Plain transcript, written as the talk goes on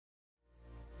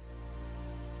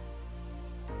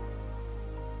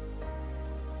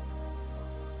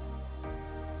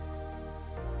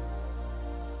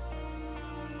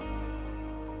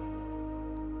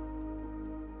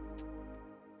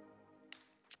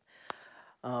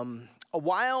A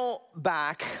while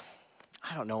back,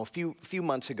 I don't know, a few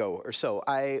months ago or so,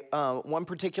 one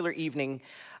particular evening,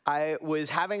 I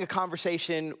was having a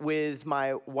conversation with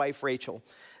my wife, Rachel.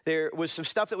 There was some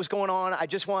stuff that was going on. I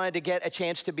just wanted to get a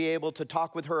chance to be able to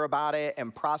talk with her about it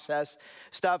and process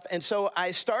stuff. And so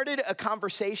I started a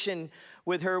conversation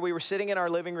with her. We were sitting in our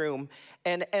living room,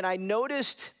 and I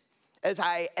noticed as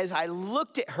I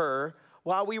looked at her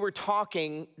while we were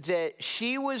talking that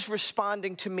she was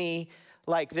responding to me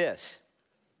like this.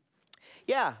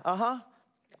 Yeah,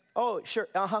 Oh, sure,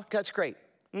 that's great.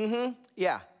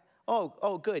 Yeah.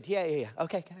 Oh, good. Yeah.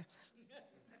 Okay.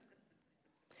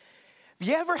 Have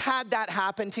you ever had that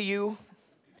happen to you?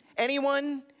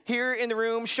 Anyone here in the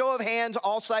room? Show of hands,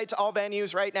 all sites, all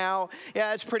venues right now.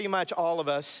 Yeah, it's pretty much all of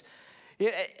us.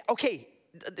 Yeah, okay,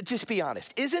 just be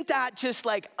honest. Isn't that just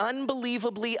like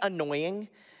unbelievably annoying?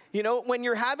 You know, when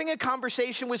you're having a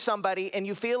conversation with somebody and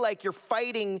you feel like you're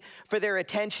fighting for their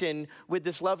attention with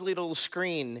this lovely little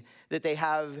screen that they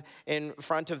have in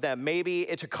front of them. Maybe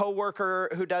it's a coworker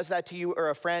who does that to you or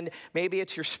a friend. Maybe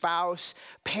it's your spouse.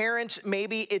 Parents,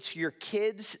 maybe it's your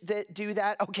kids that do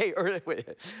that. Okay,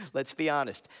 let's be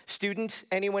honest. Students,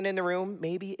 anyone in the room?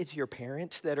 Maybe it's your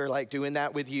parents that are like doing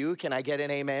that with you. Can I get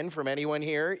an amen from anyone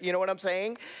here? You know what I'm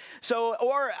saying? So,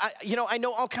 or, I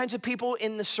know all kinds of people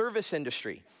in the service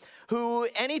industry who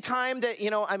anytime that,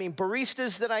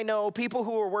 baristas that I know, people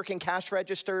who are working cash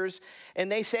registers, and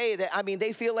they say that,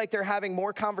 they feel like they're having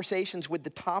more conversations with the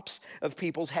tops of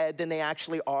people's head than they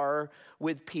actually are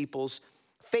with people's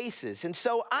faces. And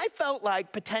so I felt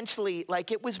like potentially like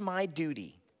it was my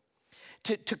duty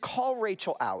to call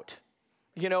Rachel out,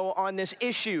 on this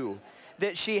issue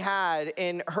that she had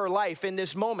in her life in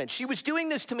this moment. She was doing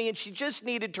this to me and she just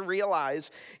needed to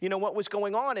realize, what was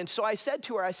going on. And so I said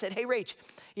to her, hey, Rach,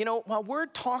 while we're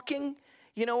talking,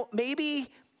 maybe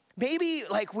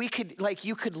like we could, like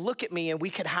you could look at me and we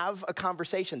could have a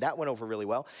conversation. That went over really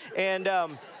well. And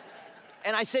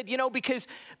I said,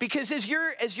 because as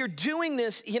you're doing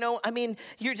this,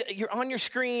 you're on your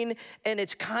screen and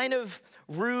it's kind of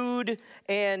rude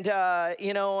and,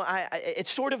 it's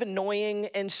sort of annoying.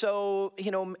 And so,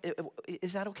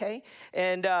 is that okay?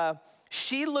 And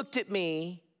she looked at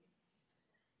me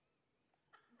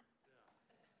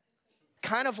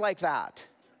kind of like that,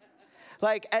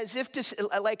 like as if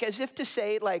to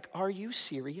say, are you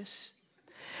serious?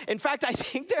 In fact, I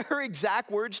think that her exact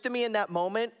words to me in that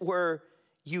moment were,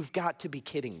 "You've got to be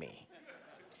kidding me."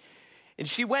 And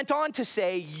she went on to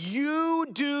say, "You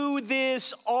do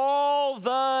this all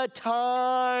the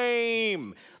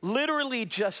time." Literally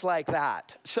just like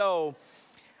that. So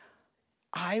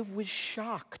I was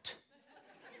shocked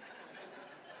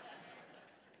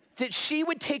that she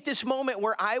would take this moment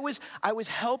where I was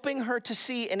helping her to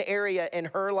see an area in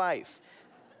her life.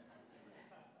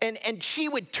 And she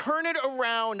would turn it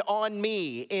around on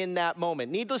me in that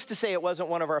moment. Needless to say, it wasn't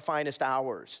one of our finest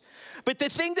hours. But the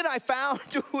thing that I found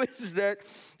was that,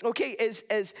 okay,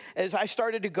 as I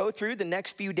started to go through the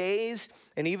next few days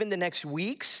and even the next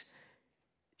weeks,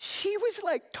 she was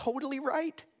like totally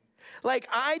right. Like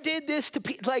I did this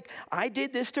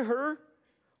to her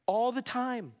all the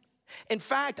time. In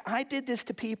fact, I did this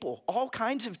to people, all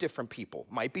kinds of different people,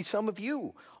 might be some of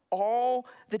you, all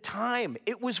the time.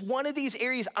 It was one of these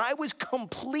areas I was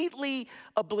completely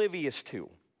oblivious to.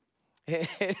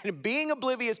 And being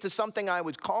oblivious to something I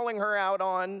was calling her out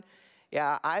on,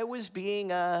 yeah, I was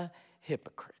being a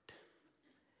hypocrite.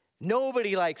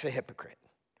 Nobody likes a hypocrite,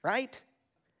 right?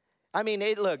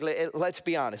 Let's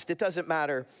be honest. It doesn't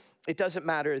matter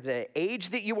the age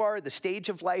that you are, the stage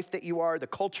of life that you are, the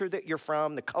culture that you're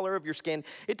from, the color of your skin.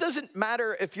 It doesn't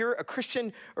matter if you're a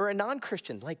Christian or a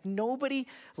non-Christian. Like, nobody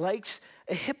likes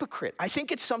a hypocrite. I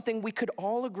think it's something we could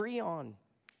all agree on.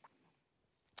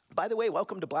 By the way,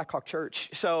 welcome to Blackhawk Church.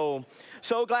 So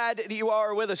glad that you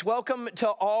are with us. Welcome to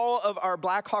all of our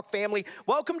Blackhawk family.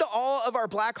 Welcome to all of our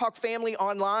Blackhawk family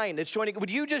online that's joining. Would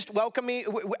you just help me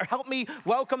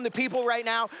welcome the people right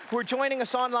now who are joining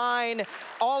us online,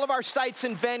 all of our sites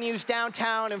and venues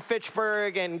downtown in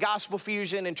Fitchburg and Gospel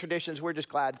Fusion and Traditions. We're just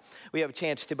glad we have a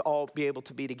chance to all be able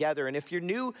to be together. And if you're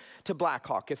new to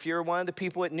Blackhawk, if you're one of the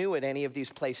people that new at any of these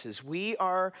places, we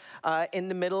are in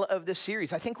the middle of this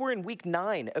series. I think we're in week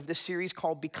 9 of this series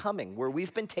called Becoming, where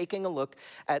we've been taking a look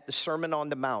at the Sermon on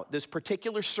the Mount, this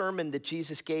particular sermon that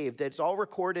Jesus gave that's all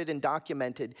recorded and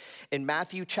documented in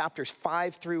Matthew chapters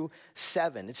 5 through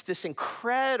 7. It's this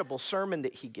incredible sermon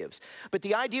that he gives. But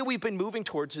the idea we've been moving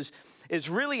towards is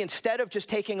really, instead of just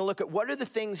taking a look at what are the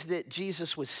things that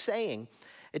Jesus was saying,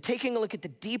 at taking a look at the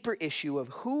deeper issue of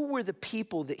who were the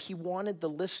people that he wanted the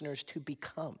listeners to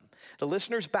become. The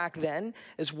listeners back then,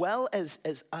 as well as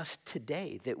us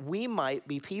today, that we might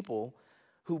be people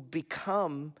who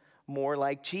become more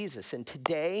like Jesus. And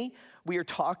today, we are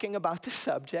talking about the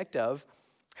subject of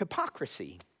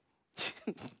hypocrisy.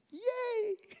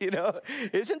 Yay!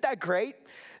 Isn't that great?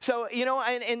 So,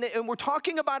 and we're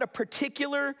talking about a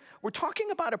particular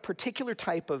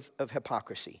type of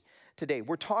hypocrisy today.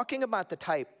 We're talking about the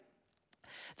type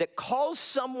that calls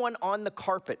someone on the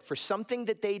carpet for something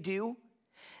that they do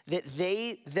that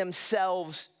they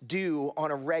themselves do on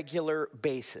a regular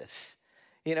basis.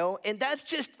 And that's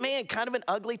just, kind of an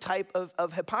ugly type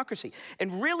of hypocrisy.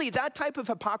 And really, that type of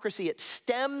hypocrisy, it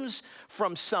stems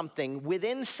from something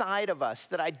within inside of us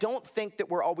that I don't think that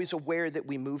we're always aware that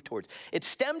we move towards. It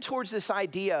stems towards this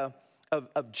idea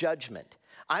of judgment.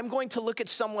 I'm going to look at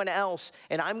someone else,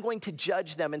 and I'm going to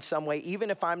judge them in some way, even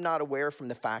if I'm not aware from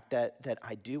the fact that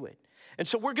I do it. And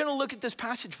so we're going to look at this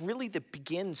passage really that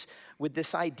begins with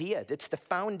this idea. That's the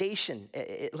foundation,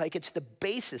 it's the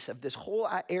basis of this whole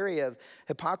area of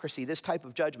hypocrisy, this type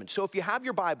of judgment. So if you have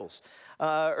your Bibles,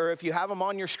 or if you have them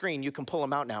on your screen, you can pull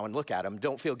them out now and look at them.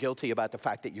 Don't feel guilty about the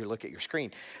fact that you look at your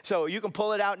screen. So you can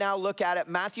pull it out now, look at it.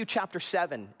 Matthew chapter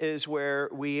 7 is where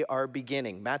we are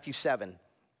beginning. Matthew 7.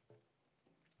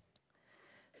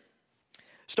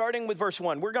 Starting with verse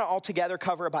 1, we're going to altogether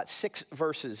cover about 6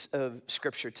 verses of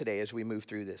Scripture today as we move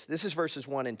through this. This is verses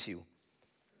 1 and 2.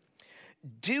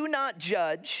 Do not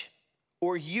judge,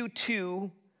 or you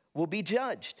too will be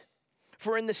judged.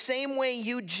 For in the same way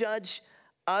you judge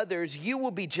others, you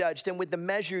will be judged, and with the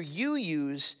measure you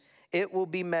use, it will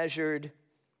be measured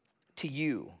to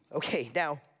you. Okay,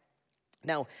 now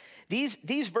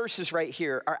these verses right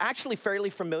here are actually fairly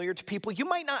familiar to people. You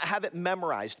might not have it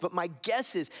memorized, but my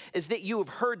guess is that you have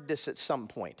heard this at some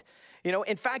point.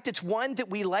 In fact, it's one that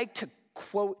we like to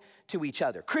quote to each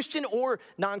other, Christian or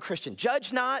non-Christian.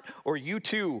 Judge not, or you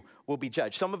too will be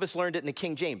judged. Some of us learned it in the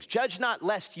King James. Judge not,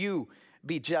 lest you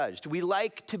be judged. We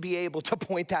like to be able to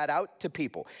point that out to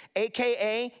people.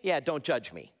 AKA, don't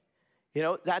judge me.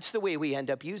 That's the way we end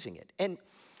up using it.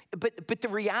 But the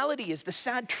reality is, the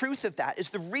sad truth of that is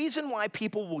the reason why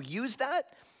people will use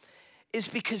that is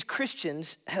because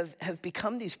Christians have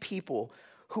become these people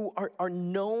who are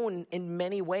known in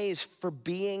many ways for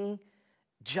being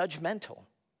judgmental.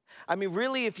 I mean,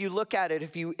 really, if you look at it,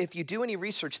 if you do any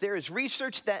research, there is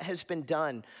research that has been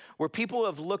done where people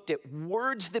have looked at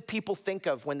words that people think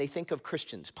of when they think of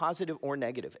Christians, positive or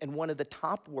negative. And one of the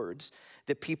top words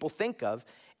that people think of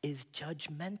is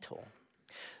judgmental.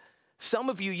 Some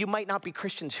of you might not be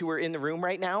Christians who are in the room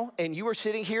right now, and you are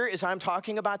sitting here as I'm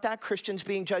talking about that, Christians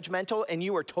being judgmental, and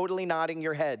you are totally nodding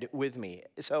your head with me.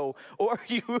 So, or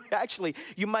you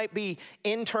might be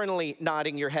internally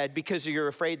nodding your head because you're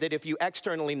afraid that if you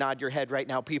externally nod your head right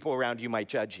now, people around you might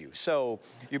judge you. So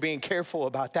you're being careful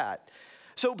about that.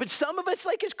 So, but some of us,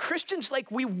 as Christians,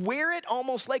 we wear it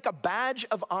almost like a badge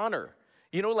of honor.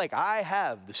 I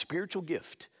have the spiritual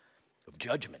gift of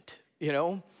judgment,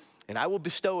 and I will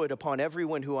bestow it upon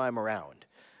everyone who I'm around.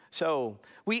 So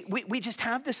we just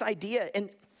have this idea.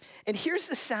 And here's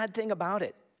the sad thing about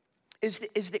it, is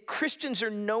that Christians are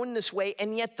known this way,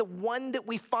 and yet the one that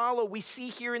we follow, we see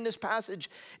here in this passage,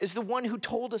 is the one who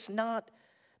told us not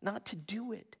to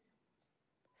do it.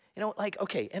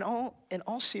 Okay, in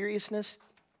all seriousness,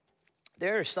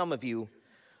 there are some of you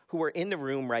who are in the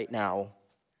room right now,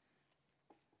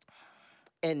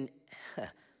 and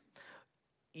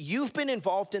you've been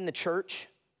involved in the church,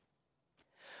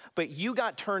 but you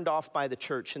got turned off by the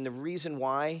church. And the reason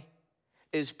why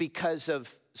is because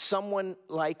of someone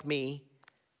like me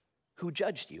who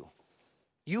judged you.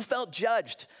 You felt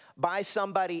judged by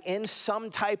somebody in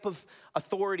some type of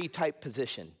authority type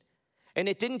position. And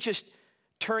it didn't just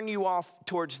turn you off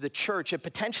towards the church, it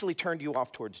potentially turned you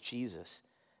off towards Jesus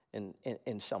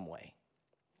in some way.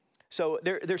 So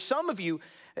there's some of you,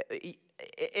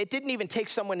 it didn't even take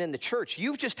someone in the church.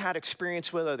 You've just had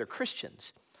experience with other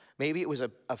Christians. Maybe it was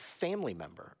a family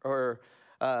member or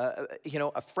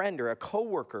a friend or a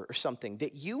coworker or something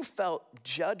that you felt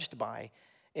judged by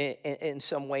in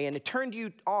some way, and it turned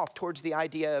you off towards the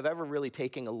idea of ever really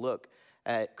taking a look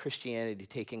at Christianity,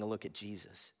 taking a look at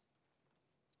Jesus.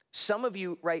 Some of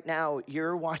you right now,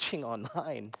 you're watching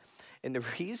online, and the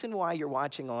reason why you're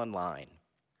watching online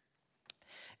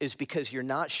is because you're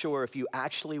not sure if you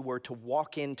actually were to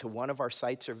walk into one of our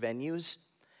sites or venues,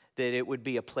 that it would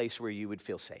be a place where you would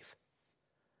feel safe.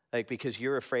 Because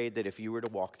you're afraid that if you were to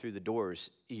walk through the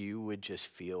doors, you would just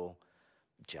feel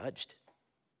judged.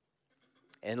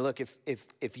 And look,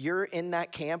 if you're in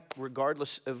that camp,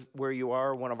 regardless of where you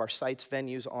are, one of our sites,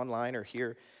 venues, online, or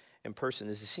here in person,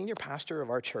 as the senior pastor of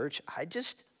our church, I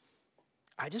just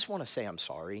want to say I'm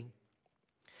sorry.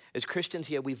 As Christians,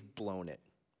 yeah, we've blown it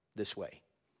this way.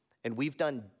 And we've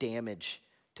done damage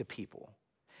to people.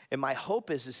 And my hope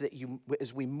is that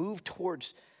as we move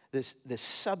towards this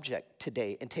subject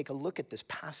today and take a look at this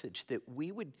passage, that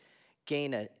we would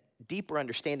gain a deeper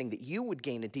understanding, that you would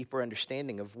gain a deeper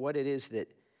understanding of what it is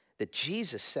that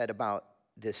Jesus said about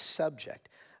this subject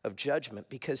of judgment.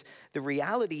 Because the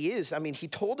reality is, I mean, he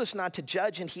told us not to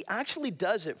judge, and he actually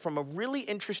does it from a really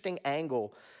interesting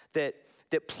angle that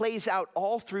plays out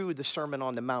all through the Sermon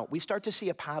on the Mount. We start to see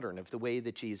a pattern of the way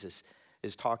that Jesus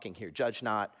is talking here. Judge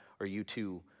not, or you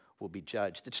too will be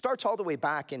judged. It starts all the way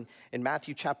back in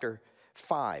Matthew chapter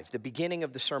 5, the beginning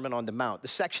of the Sermon on the Mount, the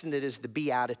section that is the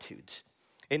Beatitudes.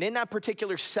 And in that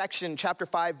particular section, chapter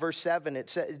 5, verse 7,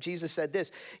 Jesus said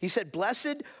this. He said,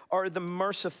 "Blessed are the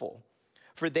merciful,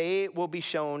 for they will be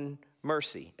shown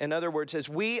mercy." In other words, as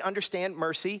we understand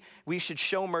mercy, we should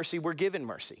show mercy. We're given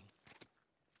mercy.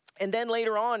 And then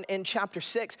later on in chapter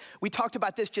 6, we talked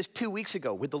about this just 2 weeks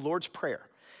ago with the Lord's Prayer.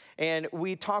 And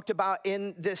we talked about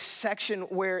in this section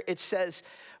where it says,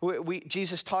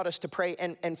 Jesus taught us to pray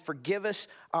and forgive us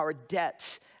our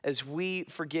debts as we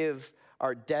forgive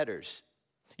our debtors.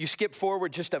 You skip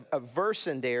forward just a verse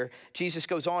in there. Jesus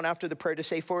goes on after the prayer to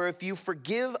say, "For if you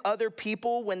forgive other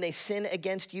people when they sin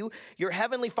against you, your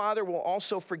heavenly Father will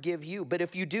also forgive you. But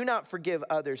if you do not forgive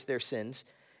others their sins,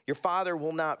 your Father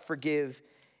will not forgive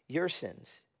your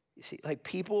sins." You see, like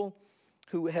people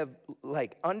who have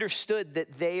like understood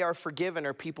that they are forgiven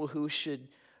are people who should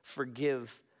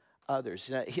forgive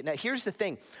others. Now here's the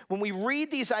thing. When we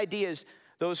read these ideas,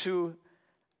 those who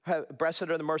have, blessed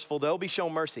are the merciful, they'll be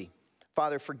shown mercy.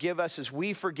 Father, forgive us as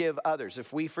we forgive others.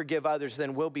 If we forgive others,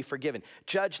 then we'll be forgiven.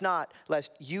 Judge not,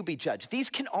 lest you be judged. These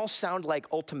can all sound like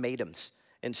ultimatums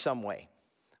in some way,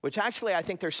 which actually I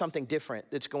think there's something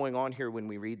different that's going on here when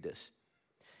we read this.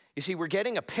 You see, we're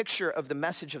getting a picture of the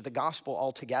message of the gospel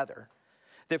altogether.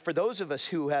 That for those of us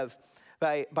who have,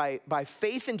 by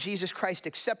faith in Jesus Christ,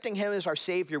 accepting him as our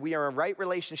Savior, we are in a right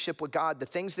relationship with God. The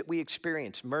things that we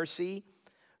experience, mercy,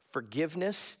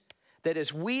 forgiveness, that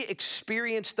as we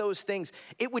experience those things,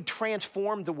 it would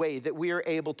transform the way that we are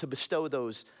able to bestow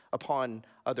those upon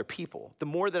other people. The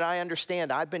more that I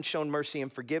understand I've been shown mercy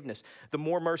and forgiveness, the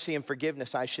more mercy and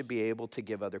forgiveness I should be able to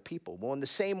give other people. Well, in the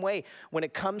same way, when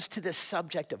it comes to this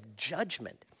subject of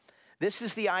judgment, this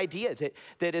is the idea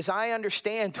that as I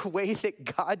understand the way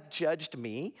that God judged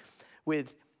me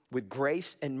with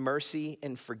grace and mercy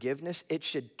and forgiveness, it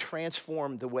should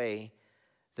transform the way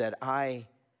that I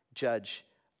judge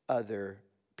other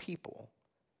people.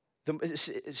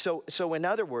 So in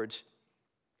other words,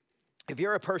 if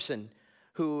you're a person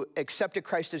who accepted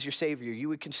Christ as your Savior, you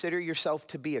would consider yourself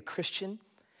to be a Christian,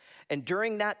 and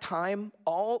during that time,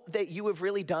 all that you have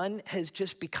really done has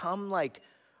just become like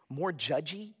more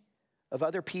judgy of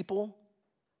other people,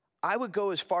 I would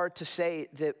go as far to say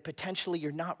that potentially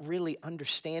you're not really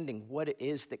understanding what it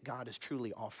is that God has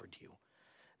truly offered you.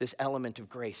 This element of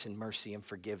grace and mercy and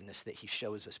forgiveness that he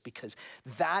shows us, because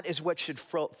that is what should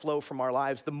flow from our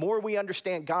lives. The more we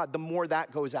understand God, the more that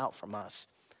goes out from us.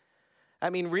 I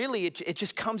mean, really, it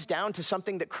just comes down to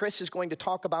something that Chris is going to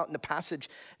talk about in the passage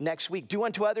next week. Do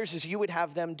unto others as you would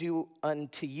have them do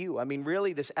unto you. I mean,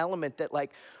 really, this element that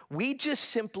like we just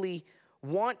simply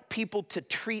want people to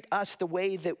treat us the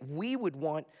way that we would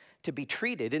want to be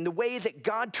treated. And the way that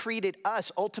God treated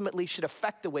us ultimately should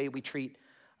affect the way we treat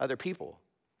other people.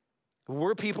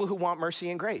 We're people who want mercy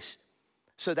and grace.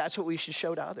 So that's what we should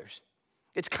show to others.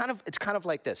 It's kind of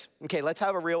like this. Okay, let's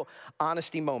have a real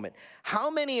honesty moment. How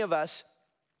many of us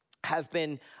have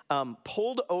been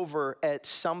pulled over at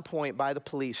some point by the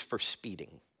police for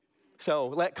speeding?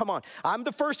 So come on. I'm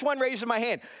the first one raising my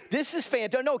hand. This is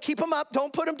fantastic. No, keep them up.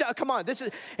 Don't put them down. Come on. This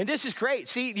is great.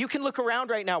 See, you can look around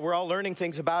right now. We're all learning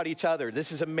things about each other.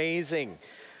 This is amazing.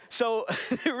 So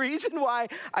the reason why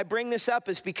I bring this up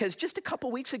is because just a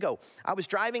couple weeks ago, I was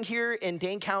driving here in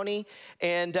Dane County,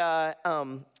 and I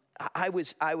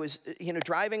was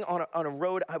driving on a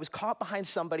road. I was caught behind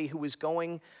somebody who was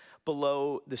going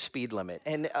below the speed limit,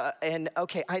 and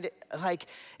okay,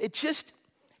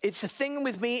 it's the thing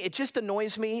with me, it just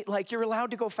annoys me. Like, you're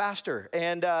allowed to go faster.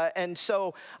 And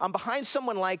so I'm behind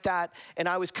someone like that, and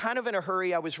I was kind of in a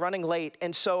hurry. I was running late.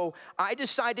 And so I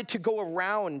decided to go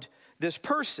around this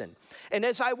person. And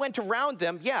as I went around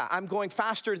them, yeah, I'm going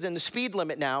faster than the speed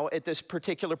limit now at this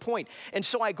particular point. And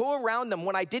so I go around them.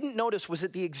 What I didn't notice was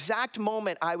at the exact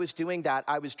moment I was doing that,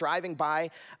 I was driving by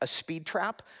a speed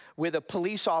trap with a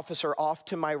police officer off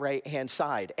to my right-hand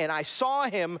side. And I saw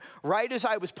him right as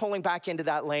I was pulling back into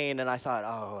that lane, and I thought,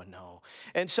 oh, no.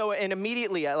 And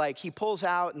immediately, he pulls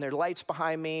out, and there are lights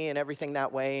behind me and everything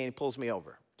that way, and he pulls me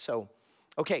over. So,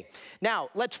 okay, now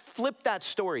let's flip that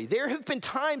story. There have been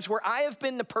times where I have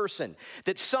been the person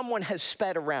that someone has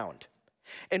sped around.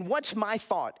 And what's my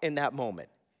thought in that moment?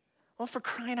 Well, for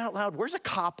crying out loud, where's a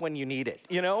cop when you need it,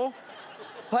 you know?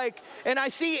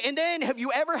 And then have you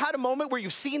ever had a moment where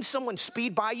you've seen someone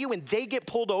speed by you and they get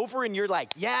pulled over and you're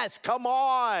like, yes, come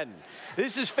on.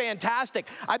 This is fantastic.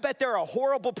 I bet they're a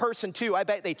horrible person too. I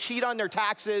bet they cheat on their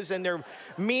taxes and they're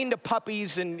mean to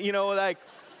puppies and,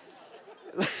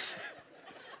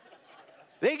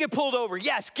 they get pulled over.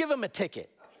 Yes, give them a ticket.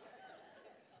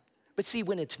 But see,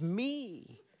 when it's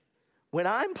me, when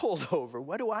I'm pulled over,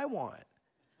 what do I want?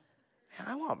 Man,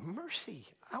 I want mercy.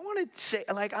 I want to say,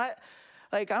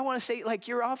 I want to say,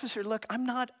 your officer, look,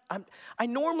 I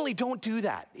normally don't do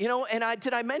that, and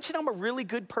did I mention I'm a really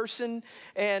good person?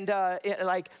 And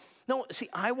no, see,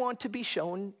 I want to be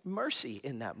shown mercy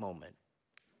in that moment.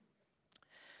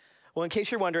 Well, in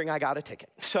case you're wondering, I got a ticket.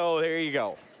 So there you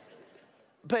go.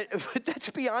 But that's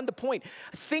beyond the point.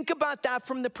 Think about that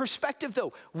from the perspective,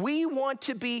 though.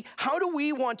 How do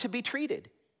we want to be treated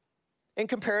in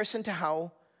comparison to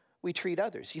how we treat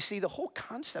others? You see, the whole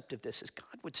concept of this is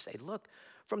God would say, look,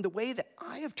 from the way that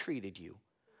I have treated you,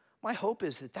 my hope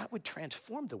is that would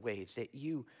transform the way that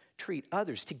you treat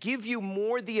others, to give you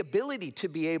more the ability to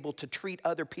be able to treat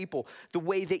other people the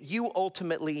way that you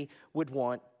ultimately would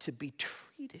want to be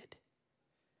treated.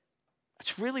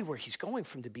 That's really where he's going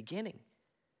from the beginning,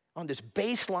 on this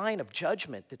baseline of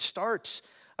judgment that starts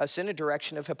us in a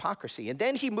direction of hypocrisy. And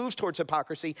then he moves towards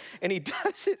hypocrisy, and he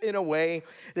does it in a way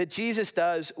that Jesus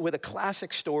does with a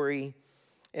classic story,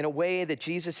 in a way that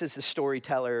Jesus as the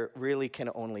storyteller really can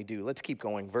only do. Let's keep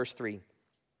going. Verse 3.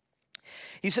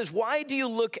 He says, why do you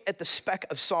look at the speck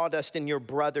of sawdust in your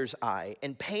brother's eye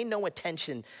and pay no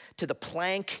attention to the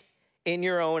plank in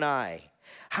your own eye?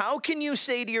 How can you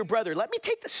say to your brother, let me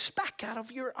take the speck out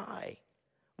of your eye,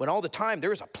 when all the time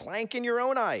there is a plank in your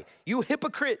own eye? You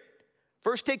hypocrite.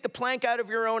 First take the plank out of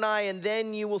your own eye, and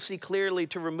then you will see clearly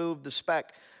to remove the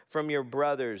speck from your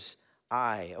brother's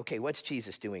eye. Okay, what's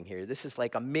Jesus doing here? This is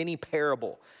like a mini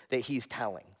parable that he's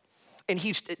telling. And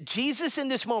Jesus in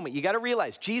this moment, you got to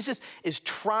realize, Jesus is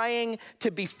trying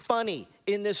to be funny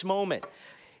in this moment.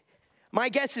 My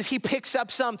guess is he picks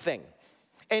up something.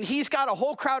 And he's got a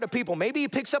whole crowd of people. Maybe he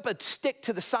picks up a stick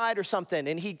to the side or something,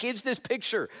 and he gives this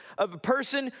picture of a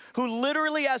person who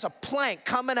literally has a plank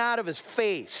coming out of his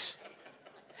face.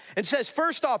 And says,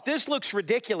 first off, this looks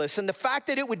ridiculous. And the fact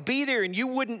that it would be there and you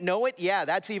wouldn't know it, yeah,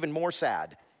 that's even more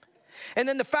sad. And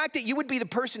then the fact that you would be the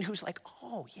person who's like,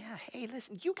 oh, yeah, hey,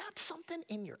 listen, you got something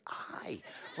in your eye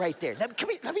right there. Come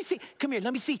here, let me see. Come here,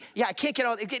 let me see. Yeah, I can't get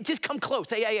out. Just come close.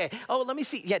 Yeah. Oh, let me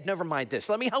see. Yeah, never mind this.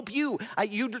 Let me help you.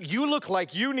 You look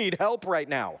like you need help right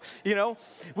now.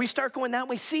 We start going that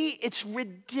way. See, it's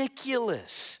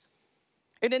ridiculous.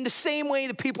 And in the same way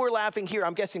that people are laughing here,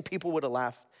 I'm guessing people would have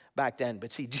laughed back then.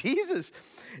 But see, Jesus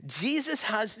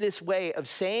has this way of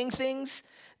saying things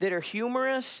that are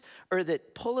humorous or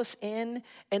that pull us in,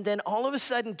 and then all of a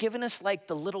sudden giving us like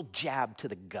the little jab to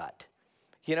the gut.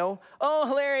 Oh,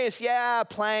 hilarious. Yeah,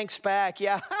 plank's back.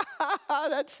 Yeah,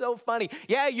 that's so funny.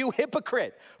 Yeah, you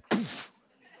hypocrite. Poof.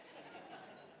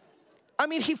 I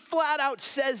mean, he flat out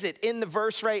says it in the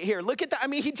verse right here. Look at that. I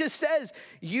mean, he just says,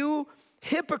 you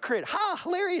hypocrite. Ha,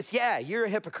 hilarious. Yeah, you're a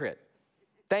hypocrite.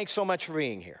 Thanks so much for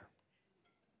being here.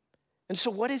 And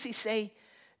so what does he say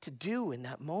to do in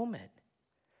that moment?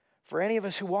 For any of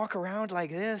us who walk around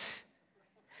like this,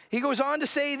 he goes on to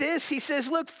say this. He says,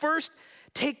 look, first,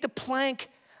 take the plank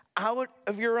out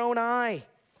of your own eye.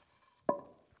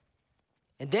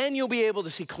 And then you'll be able to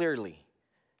see clearly.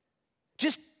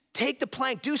 Just take the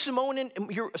plank. Do some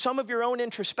of your own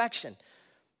introspection.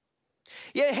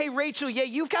 Yeah, hey, Rachel, yeah,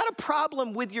 you've got a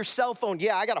problem with your cell phone.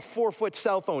 Yeah, I got a 4-foot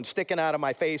cell phone sticking out of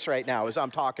my face right now as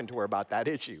I'm talking to her about that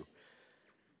issue.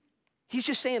 He's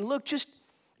just saying, look, just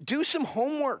do some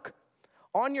homework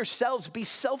on yourselves. Be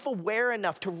self-aware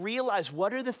enough to realize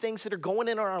what are the things that are going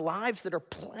in our lives that are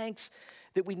planks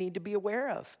that we need to be aware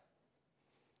of.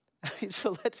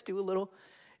 So let's do a little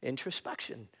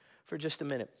introspection for just a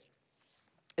minute.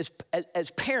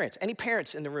 as parents, any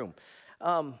parents in the room,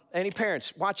 any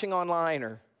parents watching online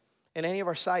or in any of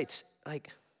our sites, like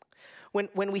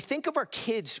when we think of our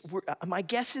kids, my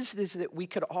guess is that we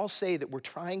could all say that we're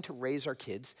trying to raise our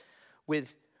kids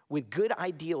with good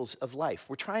ideals of life.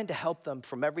 We're trying to help them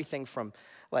from everything from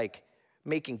like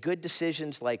making good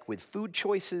decisions, like with food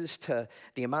choices, to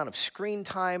the amount of screen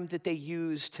time that they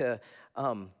use, to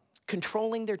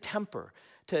controlling their temper,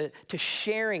 to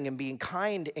sharing and being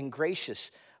kind and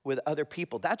gracious with other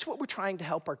people. That's what we're trying to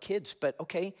help our kids. But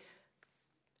okay,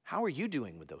 how are you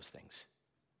doing with those things?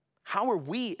 How are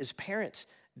we as parents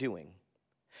doing?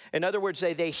 In other words,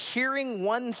 are they hearing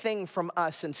one thing from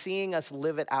us and seeing us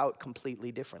live it out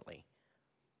completely differently?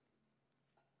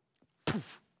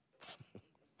 Poof.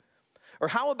 Or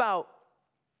how about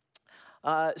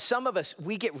some of us,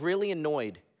 we get really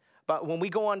annoyed but when we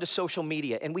go onto social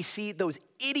media and we see those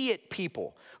idiot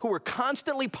people who are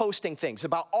constantly posting things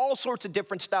about all sorts of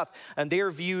different stuff and their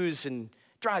views, and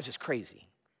drives us crazy.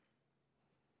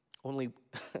 Only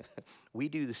we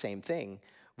do the same thing.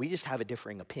 We just have a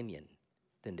differing opinion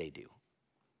than they do.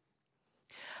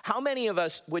 How many of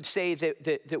us would say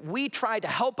that we try to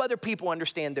help other people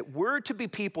understand that we're to be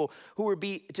people who are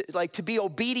to be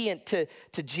obedient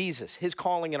to Jesus, his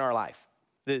calling in our life,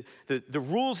 the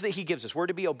rules that he gives us, we're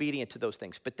to be obedient to those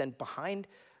things. But then behind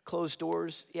closed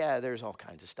doors, yeah, there's all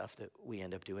kinds of stuff that we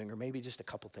end up doing, or maybe just a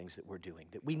couple things that we're doing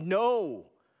that we know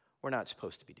we're not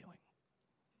supposed to be doing.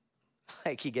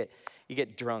 Like you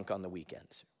get drunk on the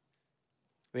weekends.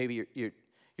 Maybe you're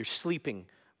sleeping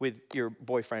with your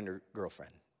boyfriend or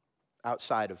girlfriend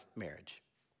outside of marriage.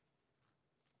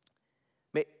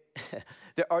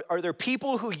 Are there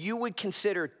people who you would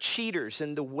consider cheaters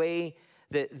in the way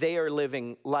that they are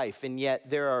living life, and yet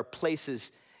there are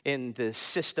places in the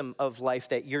system of life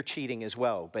that you're cheating as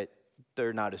well, but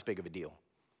they're not as big of a deal?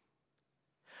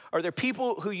 Are there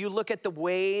people who you look at the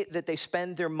way that they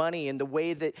spend their money and the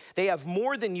way that they have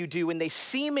more than you do, and they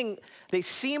seem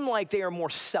like they are more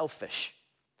selfish?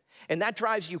 And that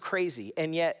drives you crazy.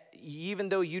 And yet, even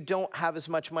though you don't have as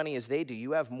much money as they do,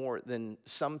 you have more than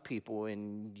some people,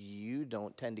 and you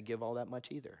don't tend to give all that much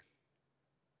either.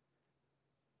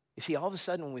 You see, all of a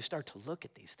sudden, when we start to look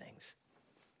at these things,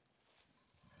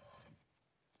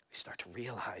 we start to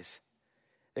realize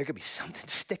there could be something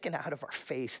sticking out of our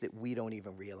face that we don't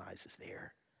even realize is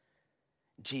there.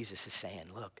 Jesus is saying,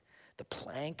 look, the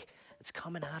plank that's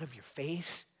coming out of your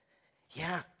face,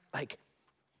 yeah, like,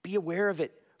 be aware of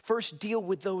it. First, deal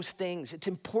with those things. It's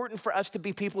important for us to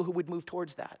be people who would move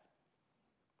towards that.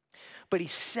 But he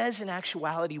says in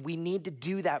actuality, we need to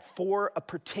do that for a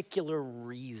particular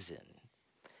reason.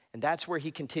 And that's where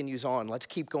he continues on. Let's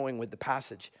keep going with the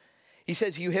passage. He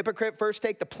says, you hypocrite, first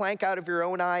take the plank out of your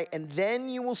own eye, and then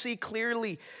you will see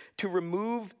clearly to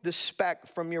remove the speck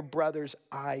from your brother's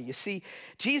eye. You see,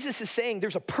 Jesus is saying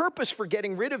there's a purpose for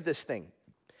getting rid of this thing.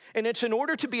 And it's in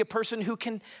order to be a person who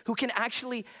can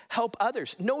actually help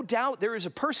others. No doubt there is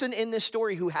a person in this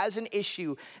story who has an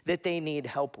issue that they need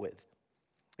help with.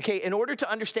 Okay, in order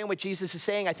to understand what Jesus is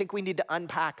saying, I think we need to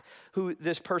unpack who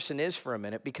this person is for a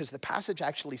minute, because the passage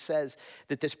actually says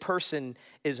that this person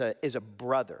is a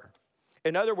brother.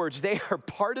 In other words, they are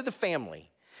part of the family.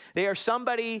 They are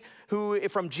somebody who,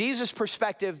 from Jesus'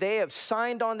 perspective, they have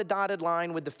signed on the dotted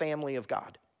line with the family of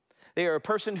God. They are a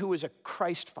person who is a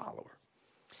Christ follower.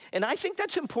 And I think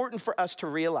that's important for us to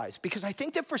realize, because I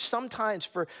think that for sometimes,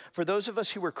 for those of us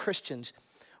who are Christians,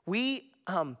 we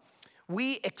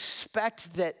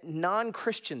expect that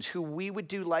non-Christians who we would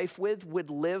do life with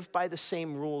would live by the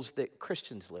same rules that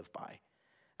Christians live by.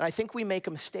 And I think we make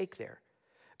a mistake there,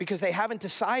 because they haven't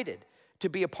decided to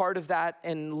be a part of that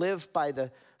and live by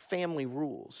the family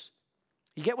rules.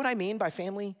 You get what I mean by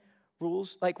family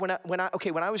rules? Like when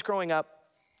I was growing up,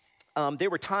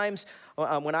 there were times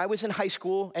when I was in high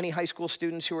school. Any high school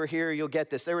students who are here, you'll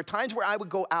get this. There were times where I would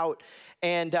go out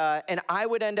and I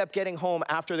would end up getting home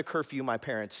after the curfew my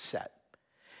parents set.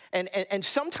 And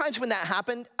sometimes when that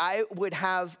happened, I would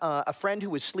have a friend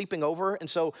who was sleeping over. And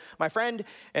so my friend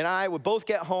and I would both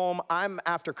get home. I'm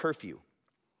after curfew.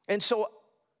 And so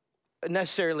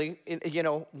necessarily,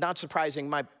 not surprising,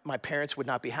 my parents would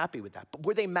not be happy with that. But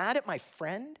were they mad at my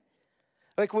friend?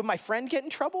 Like, would my friend get in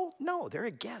trouble? No, they're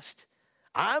a guest.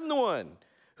 I'm the one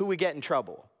who would get in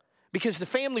trouble, because the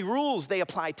family rules, they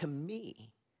apply to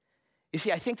me. You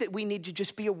see, I think that we need to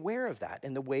just be aware of that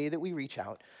in the way that we reach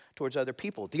out towards other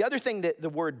people. The other thing that the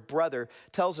word brother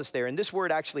tells us there, and this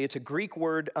word actually, it's a Greek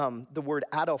word, the word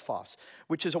adelphos,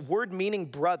 which is a word meaning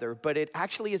brother, but it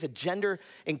actually is a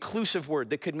gender-inclusive word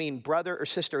that could mean brother or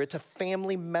sister. It's a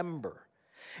family member.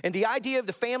 And the idea of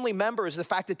the family member is the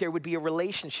fact that there would be a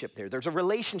relationship there. There's a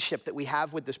relationship that we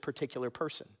have with this particular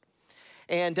person.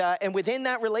 And within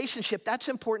that relationship, that's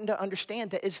important to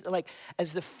understand that is like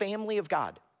as the family of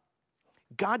God,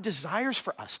 God desires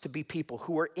for us to be people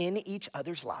who are in each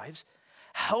other's lives,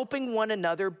 helping one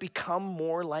another become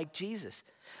more like Jesus.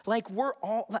 Like we're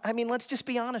all, I mean, let's just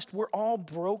be honest, we're all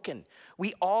broken.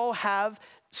 We all have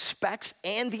specks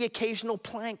and the occasional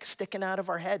plank sticking out of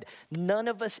our head. None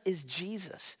of us is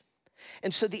Jesus.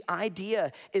 And so the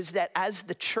idea is that as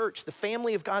the church, the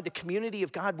family of God, the community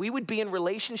of God, we would be in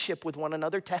relationship with one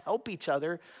another to help each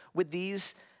other with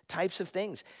these types of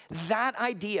things. That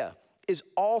idea is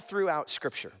all throughout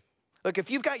Scripture. Look,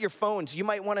 if you've got your phones, you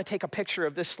might want to take a picture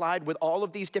of this slide with all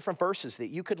of these different verses that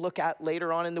you could look at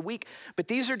later on in the week. But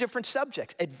these are different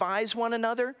subjects. Advise one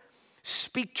another,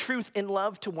 speak truth in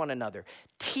love to one another,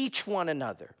 teach one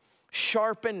another,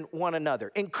 sharpen one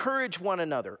another, encourage one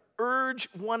another, urge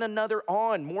one another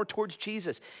on more towards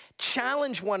Jesus,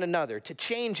 challenge one another to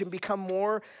change and become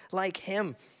more like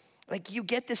him. Like you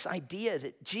get this idea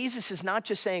that Jesus is not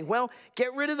just saying, well,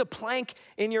 get rid of the plank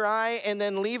in your eye and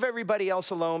then leave everybody else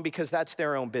alone because that's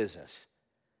their own business.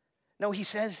 No, he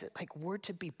says that like we're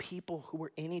to be people who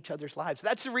are in each other's lives.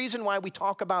 That's the reason why we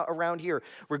talk about around here,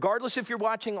 regardless if you're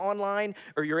watching online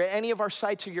or you're at any of our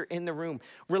sites or you're in the room,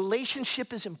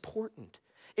 relationship is important.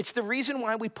 It's the reason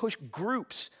why we push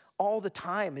groups all the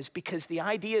time is because the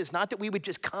idea is not that we would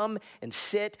just come and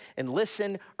sit and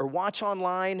listen or watch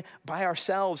online by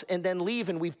ourselves and then leave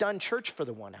and we've done church for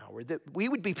the 1 hour. That we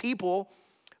would be people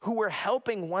who are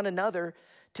helping one another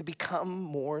to become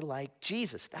more like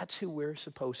Jesus. That's who we're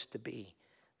supposed to be.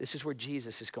 This is where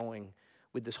Jesus is going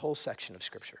with this whole section of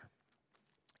Scripture.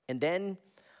 And then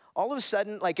all of a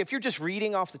sudden, like if you're just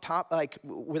reading off the top, like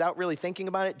without really thinking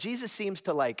about it, Jesus seems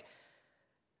to like,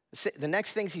 the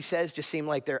next things he says just seem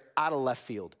like they're out of left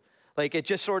field. Like it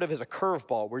just sort of is a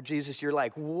curveball where Jesus, you're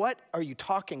like, what are you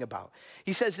talking about?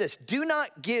 He says this, do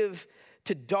not give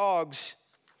to dogs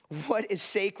what is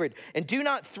sacred, and do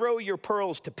not throw your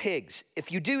pearls to pigs.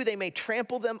 If you do, they may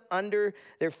trample them under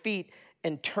their feet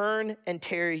and turn and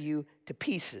tear you to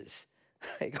pieces.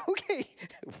 Like, okay,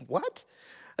 what?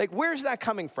 Like, where's that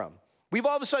coming from? We've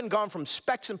all of a sudden gone from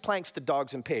specks and planks to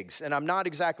dogs and pigs, and I'm not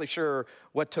exactly sure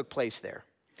what took place there.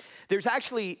 There's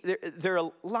actually, there are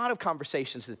a lot of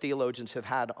conversations that theologians have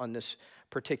had on this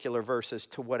particular verse as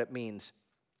to what it means.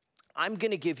 I'm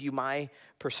going to give you my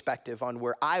perspective on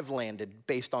where I've landed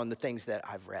based on the things that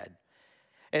I've read.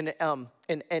 And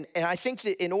I think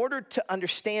that in order to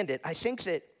understand it, I think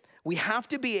that we have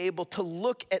to be able to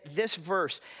look at this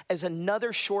verse as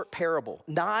another short parable,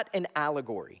 not an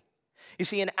allegory. You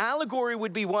see, an allegory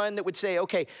would be one that would say,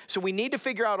 okay, so we need to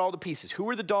figure out all the pieces. Who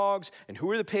are the dogs and who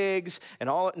are the pigs and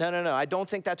all? No. I don't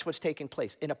think that's what's taking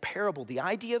place. In a parable, the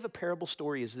idea of a parable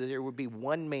story is that there would be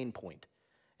one main point.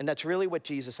 And that's really what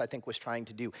Jesus, I think, was trying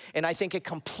to do. And I think it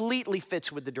completely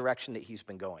fits with the direction that he's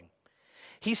been going.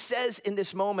 He says in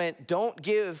this moment, don't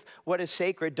give what is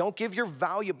sacred. Don't give your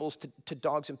valuables to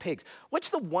dogs and pigs. What's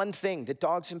the one thing that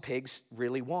dogs and pigs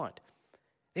really want?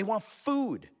 They want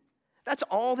food. That's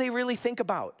all they really think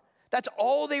about. That's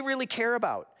all they really care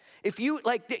about. If you,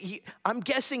 like, I'm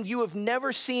guessing you have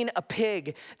never seen a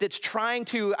pig that's trying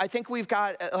to, I think we've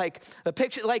got, like, a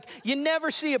picture, like, you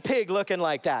never see a pig looking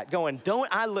like that, going, don't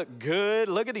I look good?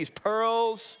 Look at these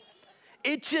pearls.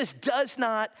 It just does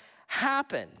not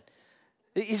happen.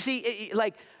 You see,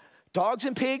 like, dogs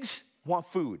and pigs want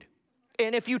food.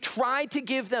 And if you try to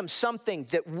give them something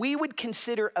that we would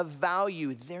consider of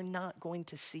value, they're not going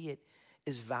to see it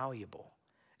as valuable.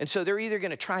 And so they're either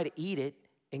going to try to eat it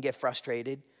and get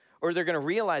frustrated, or they're going to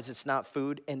realize it's not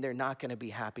food and they're not going to be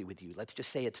happy with you. Let's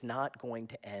just say it's not going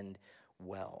to end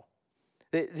well.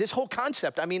 This whole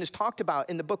concept, I mean, is talked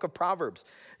about in the book of Proverbs.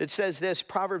 It says this,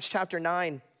 Proverbs chapter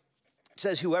 9, it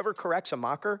says, whoever corrects a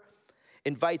mocker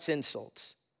invites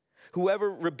insults.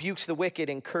 Whoever rebukes the wicked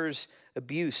incurs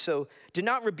abuse. So do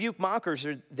not rebuke mockers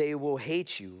or they will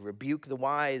hate you. Rebuke the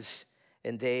wise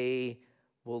and they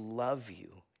will love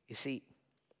you. You see,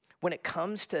 when it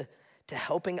comes to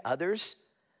helping others,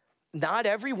 not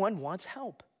everyone wants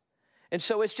help. And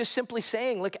so it's just simply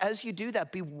saying, look, as you do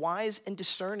that, be wise and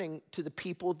discerning to the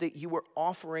people that you are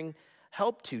offering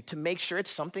help to make sure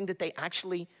it's something that they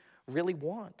actually really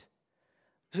want.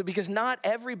 So because not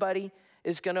everybody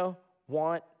is going to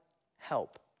want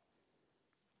help.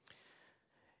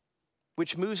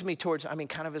 Which moves me towards, I mean,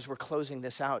 kind of as we're closing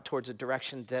this out, towards a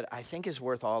direction that I think is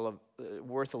worth a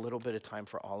little bit of time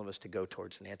for all of us to go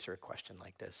towards and answer a question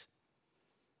like this.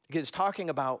 Because it's talking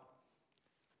about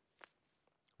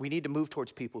we need to move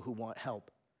towards people who want help.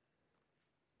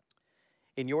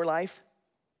 In your life,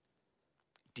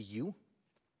 Do you?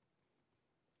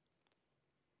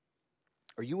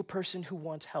 Are you a person who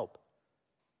wants help?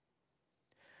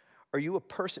 Are you a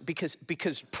person,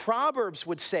 because Proverbs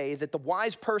would say that the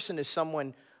wise person is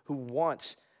someone who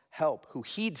wants help, who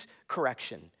heeds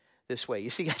correction this way. You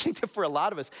see, I think that for a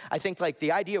lot of us, I think like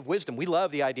the idea of wisdom, we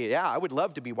love the idea, yeah, I would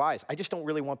love to be wise. I just don't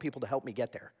really want people to help me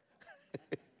get there.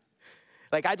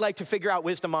 Like I'd like to figure out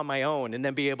wisdom on my own and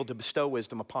then be able to bestow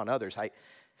wisdom upon others.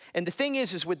 And the thing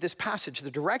is with this passage,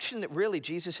 the direction that really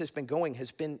Jesus has been going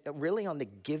has been really on the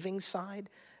giving side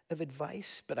of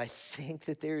advice, but I think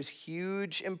that there's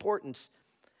huge importance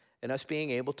in us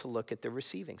being able to look at the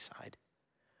receiving side.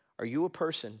 Are you a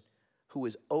person who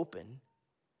is open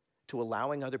to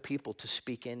allowing other people to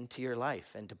speak into your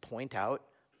life and to point out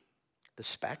the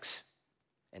specks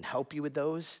and help you with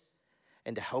those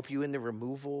and to help you in the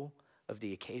removal of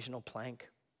the occasional plank?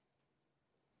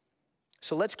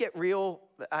 So let's get real,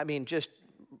 just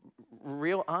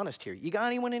real honest here. You got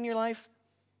anyone in your life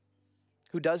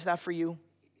who does that for you?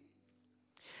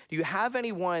 Do you have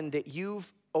anyone that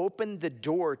you've opened the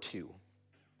door to?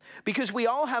 Because we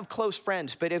all have close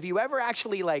friends, but have you ever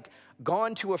actually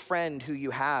gone to a friend who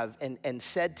you have and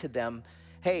said to them,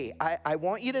 hey, I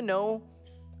want you to know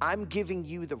I'm giving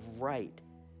you the right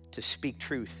to speak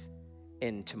truth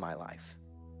into my life.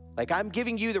 I'm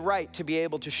giving you the right to be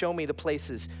able to show me the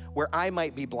places where I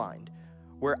might be blind,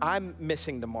 where I'm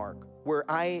missing the mark, where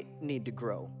I need to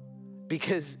grow,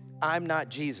 because I'm not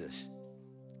Jesus.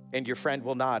 And your friend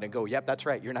will nod and go, yep, that's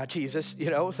right, you're not Jesus,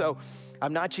 so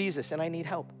I'm not Jesus and I need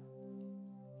help.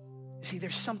 See,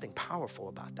 there's something powerful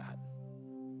about that.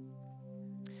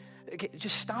 Okay,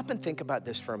 just stop and think about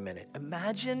this for a minute.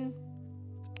 Imagine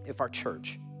if our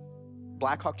church,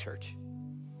 Blackhawk Church,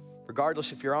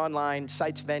 regardless if you're online,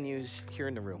 sites, venues, here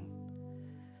in the room,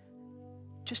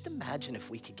 just imagine if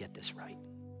we could get this right.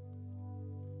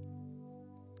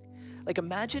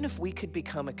 Imagine if we could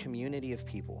become a community of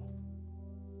people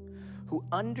who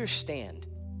understand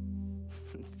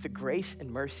the grace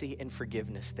and mercy and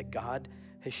forgiveness that God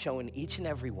has shown each and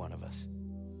every one of us,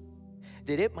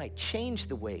 that it might change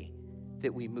the way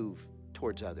that we move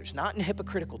towards others, not in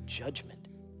hypocritical judgment,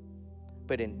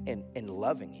 but in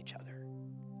loving each other.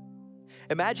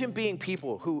 Imagine being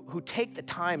people who take the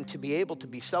time to be able to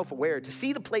be self-aware, to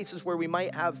see the places where we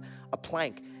might have a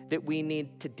plank that we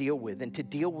need to deal with, and to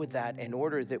deal with that in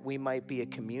order that we might be a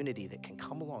community that can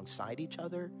come alongside each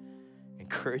other,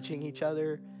 encouraging each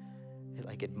other,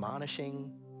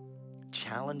 admonishing,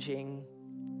 challenging,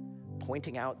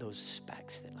 pointing out those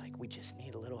specks that we just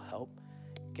need a little help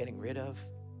getting rid of.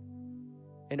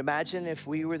 And imagine if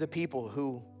we were the people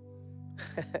who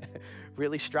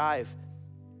really strive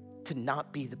to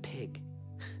not be the pig,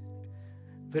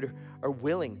 but are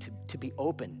willing to be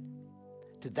open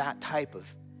to that type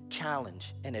of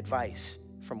challenge and advice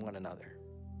from one another.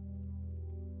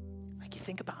 You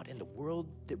think about in the world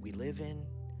that we live in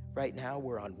right now,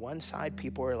 where on one side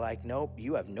people are like, nope,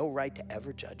 you have no right to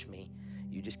ever judge me.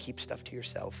 You just keep stuff to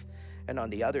yourself. And on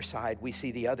the other side, we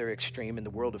see the other extreme in the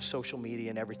world of social media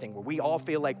and everything, where we all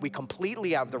feel like we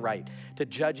completely have the right to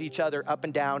judge each other up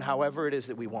and down, however it is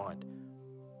that we want.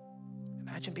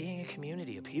 Imagine being a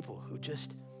community of people who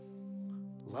just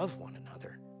love one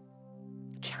another,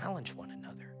 challenge one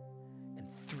another, and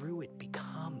through it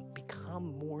become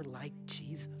more like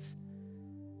Jesus.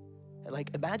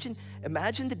 Imagine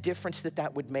the difference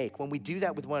that would make when we do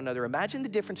that with one another. Imagine the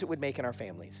difference it would make in our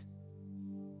families.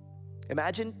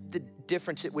 Imagine the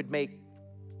difference it would make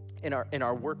in our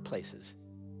workplaces.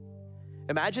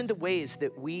 Imagine the ways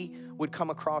that we would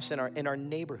come across in our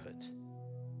neighborhoods.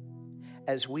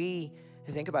 As we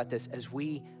think about this, as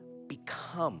we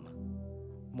become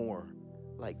more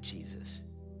like Jesus.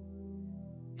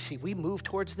 See, we move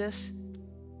towards this,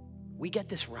 we get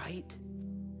this right,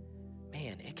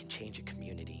 man, it can change a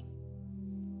community.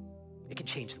 It can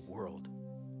change the world.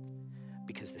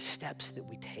 Because the steps that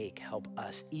we take help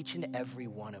us, each and every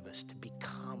one of us, to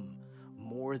become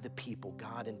more the people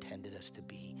God intended us to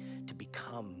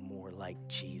become more like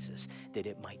Jesus, that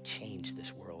it might change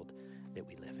this world that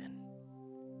we live in.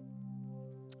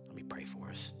 Let me pray for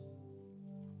us.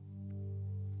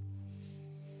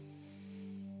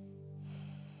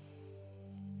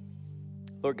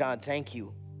 Lord God, thank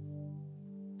you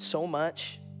so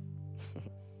much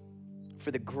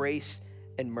for the grace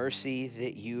and mercy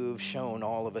that you've shown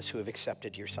all of us who have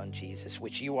accepted your son Jesus,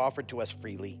 which you offered to us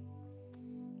freely.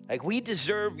 Like we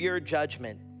deserve your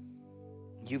judgment.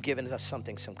 You've given us some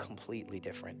completely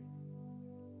different.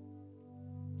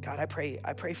 God, I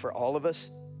pray for all of us.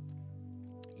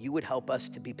 You would help us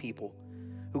to be people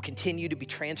who continue to be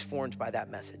transformed by that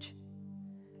message,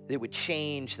 that would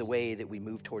change the way that we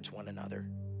move towards one another.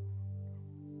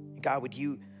 God, would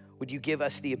you give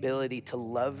us the ability to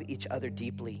love each other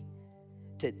deeply,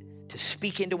 to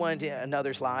speak into one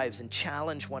another's lives and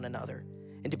challenge one another,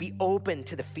 and to be open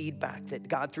to the feedback that,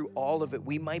 God, through all of it,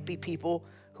 we might be people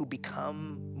who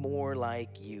become more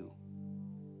like you.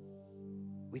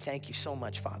 We thank you so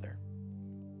much, Father.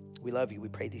 We love you. We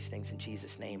pray these things in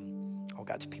Jesus' name. All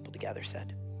God's people together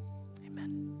said.